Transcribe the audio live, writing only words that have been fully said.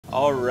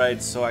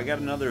Alright, so I got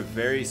another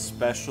very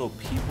special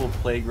People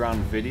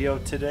Playground video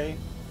today,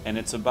 and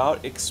it's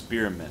about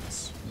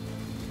experiments.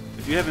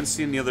 If you haven't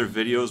seen the other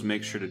videos,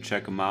 make sure to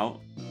check them out.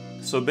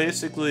 So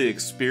basically,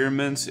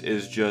 experiments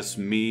is just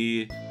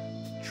me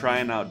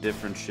trying out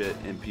different shit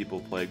in People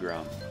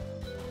Playground.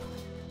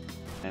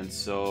 And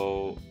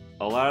so,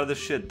 a lot of the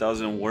shit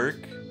doesn't work.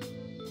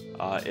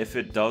 If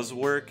it does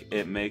work,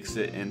 it makes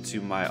it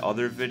into my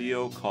other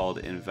video called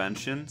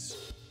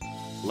Inventions.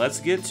 Let's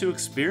get to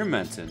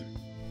experimenting.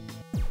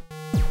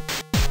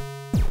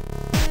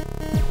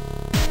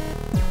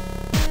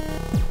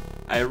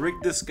 I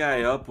rigged this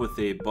guy up with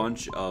a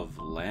bunch of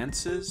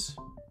lances.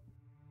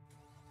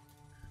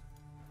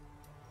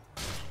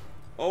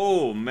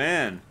 Oh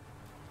man.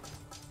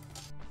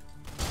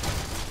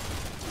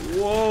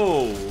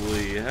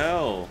 Holy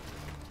hell.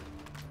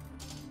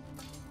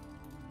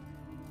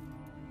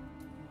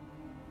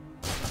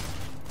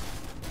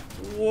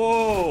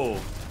 Whoa.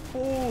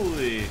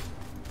 Holy.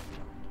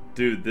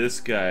 Dude, this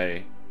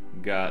guy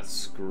got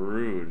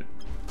screwed.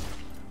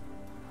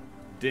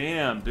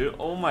 Damn, dude.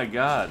 Oh my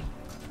god.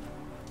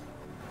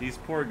 These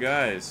poor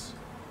guys.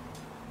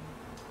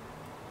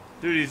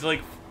 Dude, he's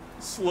like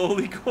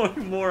slowly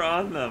going more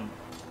on them.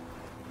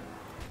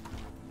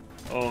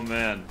 Oh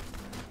man.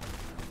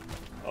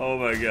 Oh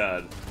my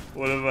god.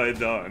 What have I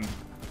done?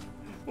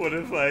 What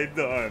have I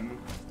done?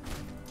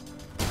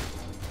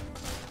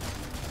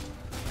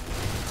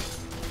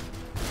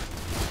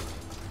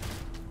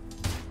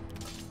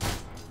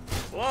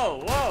 Whoa,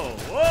 whoa,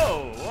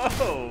 whoa,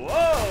 whoa,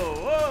 whoa,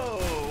 whoa,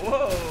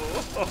 whoa,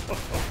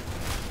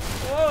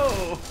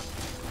 whoa.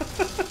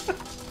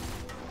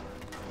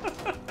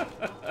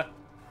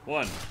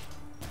 One.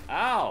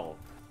 Ow.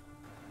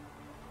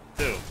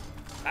 Two.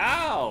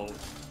 Ow.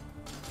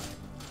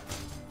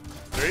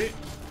 3,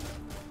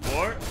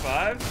 4,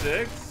 5,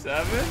 6,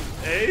 7,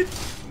 8,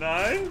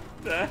 9,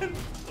 10,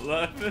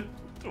 11,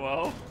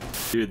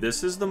 12. Dude,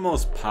 this is the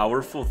most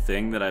powerful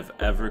thing that I've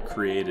ever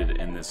created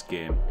in this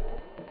game.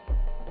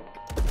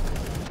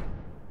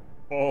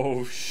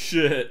 Oh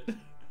shit.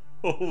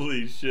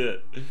 Holy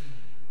shit.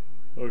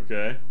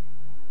 Okay.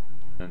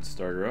 Then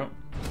start her up.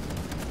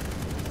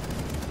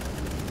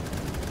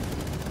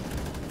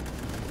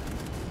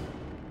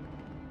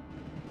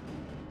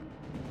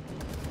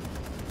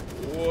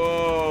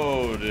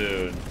 Whoa,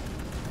 dude.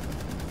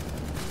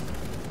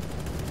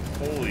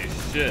 Holy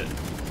shit.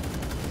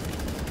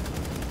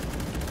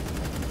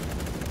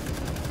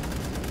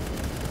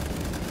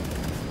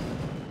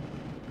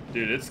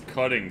 Dude, it's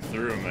cutting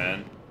through,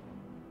 man.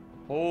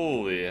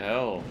 Holy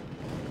hell.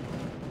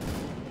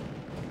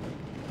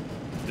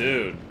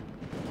 Dude.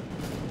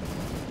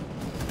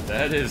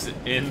 That is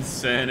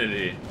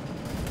insanity.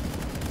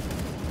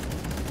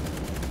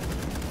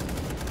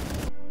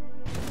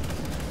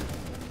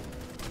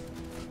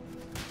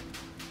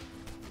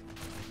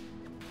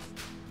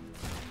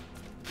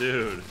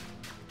 Dude.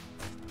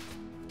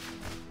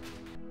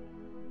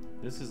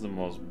 This is the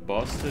most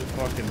busted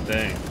fucking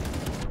thing.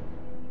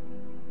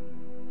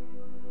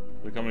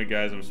 Look how many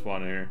guys I'm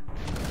spawning here.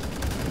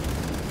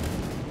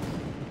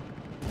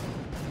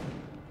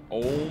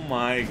 Oh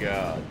my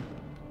god.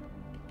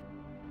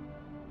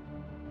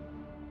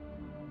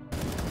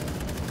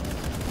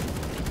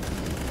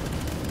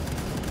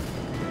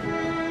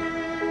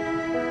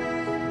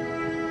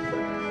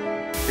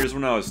 Here's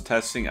when I was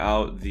testing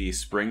out the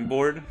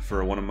Springboard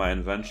for one of my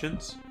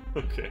inventions.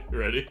 Okay,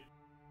 ready?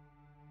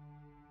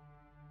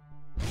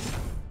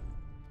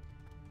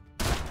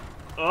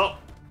 Oh!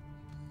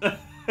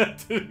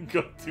 That didn't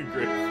go too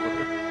great for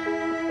her.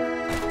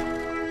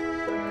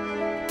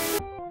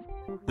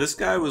 This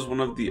guy was one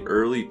of the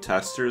early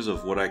testers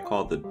of what I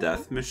call the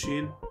death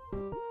machine.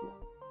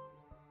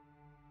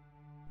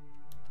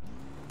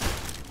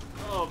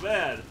 Oh,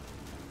 bad.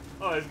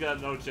 Oh, he's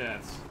got no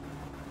chance.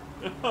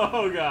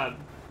 Oh, God.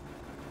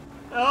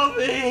 Help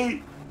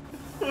me!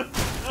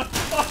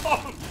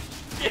 Oh,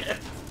 shit!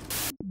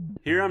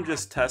 Here I'm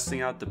just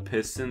testing out the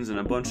Pistons in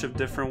a bunch of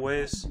different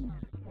ways.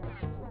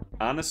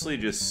 Honestly,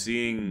 just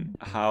seeing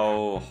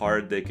how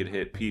hard they could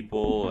hit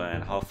people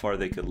and how far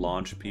they could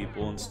launch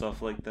people and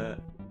stuff like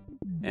that.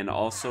 And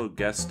also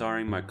guest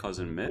starring my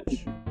cousin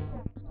Mitch.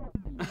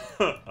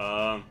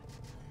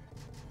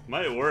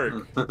 Might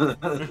work.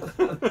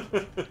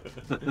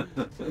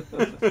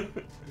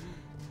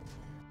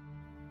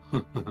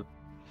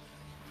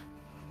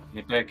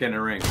 Get back in the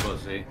ring,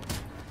 pussy.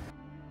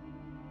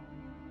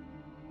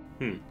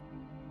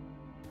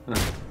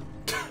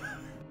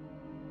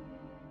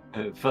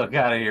 Fuck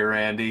out of here,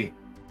 Randy.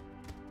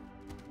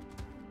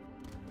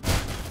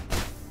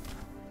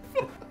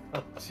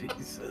 Oh,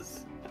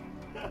 Jesus.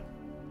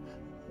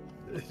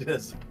 It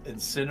just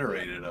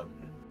incinerated him.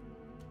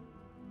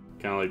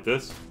 Kind of like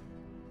this?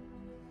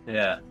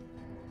 Yeah.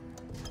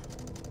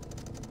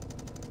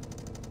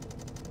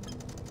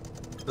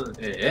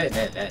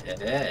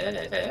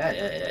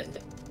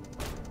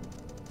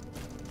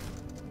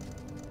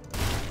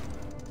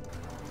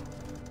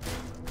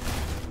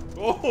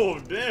 Oh,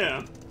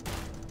 damn.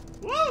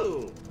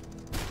 Whoa.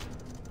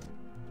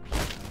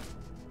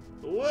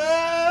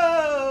 Whoa.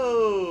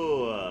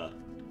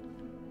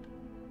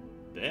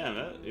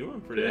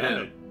 Pretty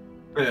funny.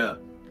 Yeah.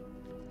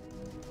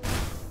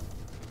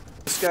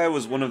 This guy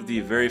was one of the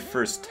very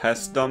first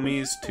test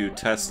dummies to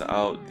test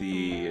out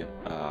the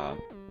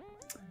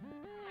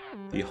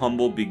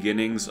humble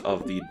beginnings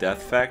of the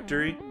Death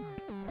Factory.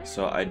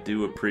 So I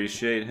do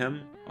appreciate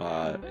him.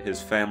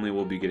 His family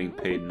will be getting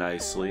paid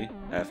nicely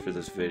after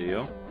this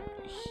video.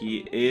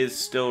 He is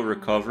still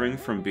recovering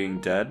from being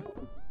dead.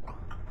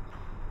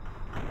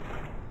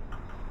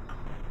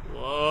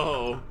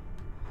 Whoa.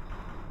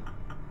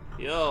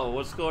 Yo,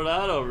 what's going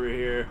on over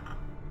here?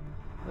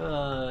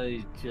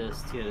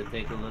 Just here to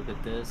take a look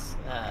at this.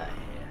 Yeah.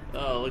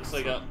 Oh, looks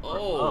like a...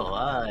 Oh,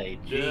 aye,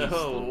 jeez.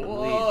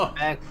 Whoa.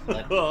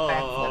 Backflip,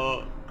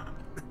 backflip.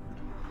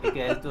 You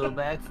guys do a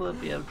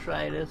backflip? You ever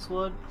try this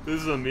one?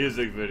 This is a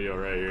music video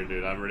right here,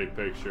 dude. I'm already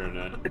picturing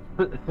it.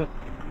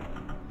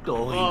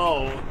 Doink.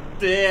 Oh,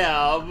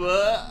 damn.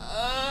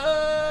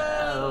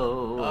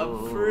 Oh.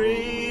 I'm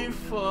free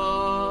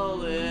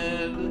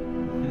falling.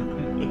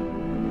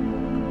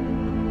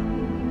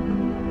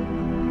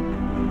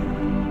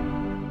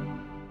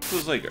 This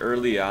was like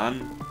early on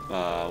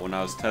when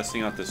I was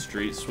testing out the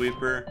street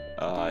sweeper.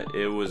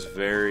 It was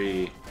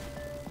very...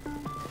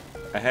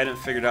 I hadn't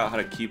figured out how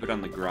to keep it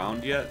on the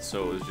ground yet,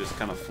 so it was just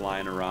kind of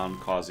flying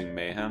around causing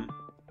mayhem.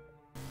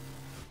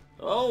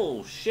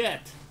 Oh,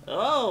 shit.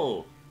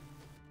 Oh.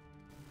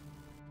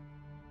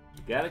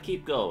 Gotta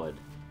keep going.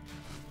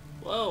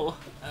 Whoa.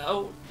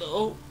 Oh,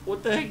 oh.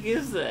 What the heck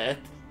is that?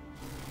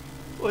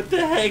 What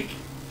the heck?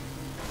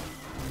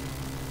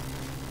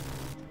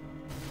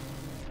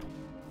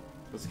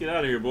 Let's get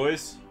out of here,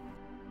 boys.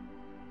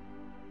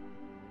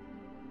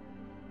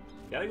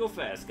 Gotta go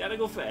fast. Gotta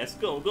go fast.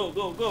 Go, go,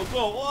 go, go,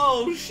 go.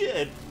 Oh,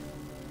 shit.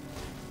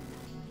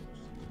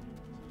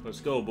 Let's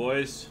go,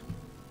 boys.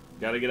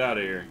 Gotta get out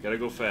of here. Gotta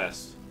go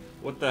fast.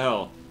 What the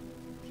hell?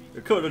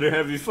 They're coming under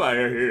heavy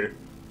fire here.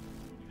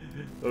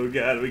 Oh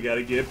god, we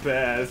gotta get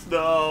past.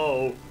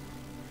 No!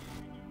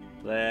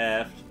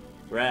 Left,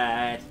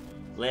 right,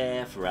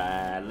 left,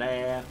 right,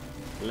 left,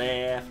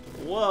 left.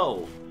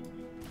 Whoa!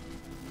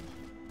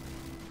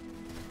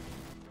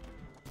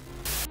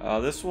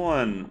 This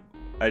one,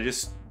 I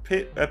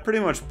pretty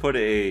much put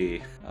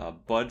a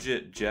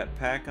budget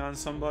jetpack on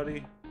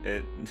somebody.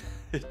 It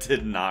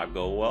did not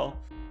go well.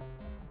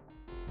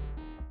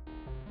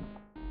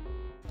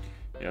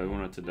 Yeah, we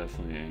want it to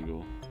definitely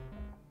angle.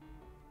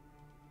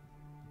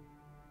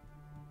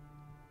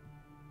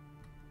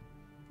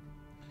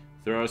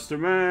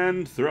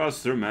 Thrusterman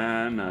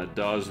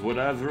does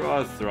whatever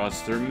a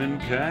thrusterman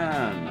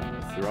can.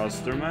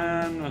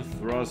 Thrusterman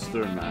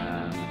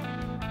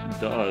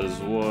does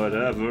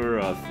whatever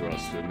a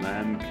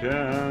thrusterman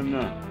can.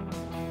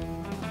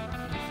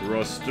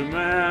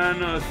 Thrusterman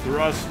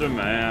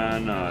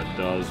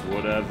does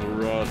whatever a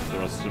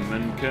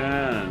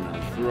thrusterman can.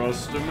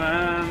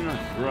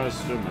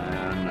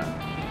 Thrusterman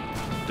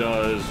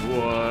does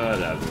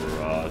whatever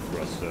a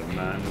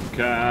thrusterman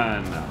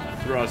can.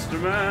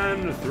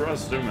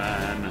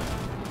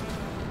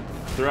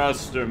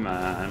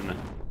 Thrusterman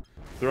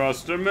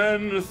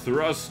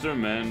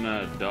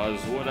does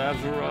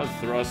whatever a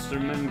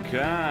thrusterman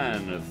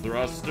can.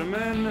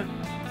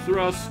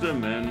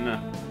 Thrusterman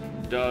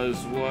does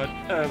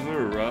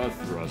whatever a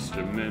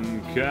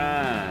thrusterman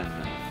can.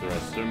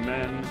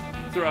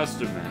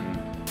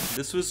 Thrusterman.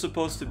 This was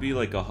supposed to be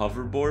like a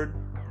hoverboard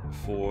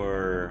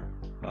for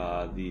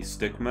the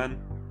stickmen.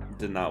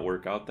 Did not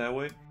work out that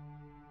way.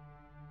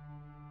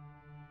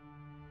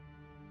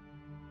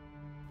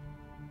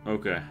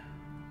 Okay,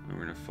 we're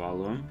gonna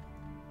follow him.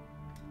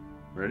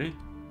 Ready?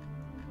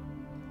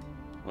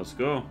 Let's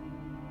go.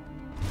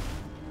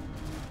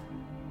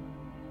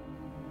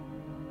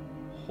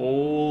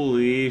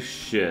 Holy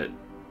shit.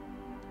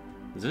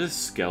 Is it a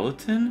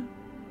skeleton?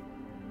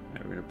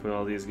 Alright, we're gonna put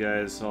all these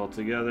guys all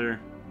together.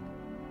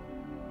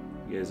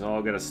 You guys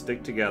all gotta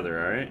stick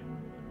together, alright?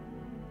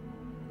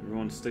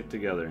 Everyone stick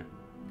together.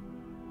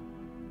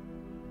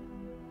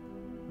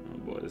 Oh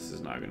boy, this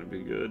is not gonna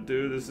be good,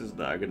 dude. This is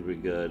not gonna be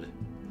good.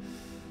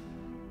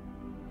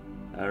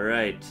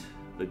 Alright,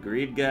 the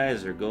greed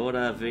guys are going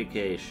on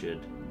vacation.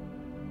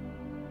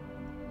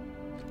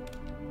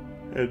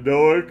 And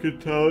no one can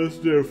tell us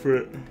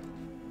different.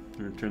 I'm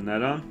gonna turn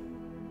that on.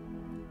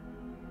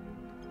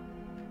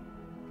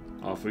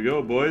 Off we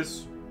go,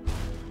 boys.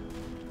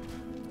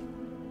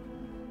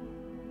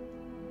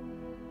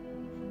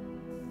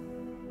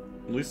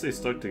 At least they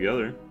stuck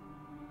together.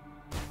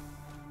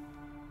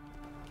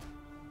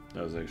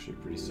 That was actually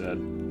pretty sad.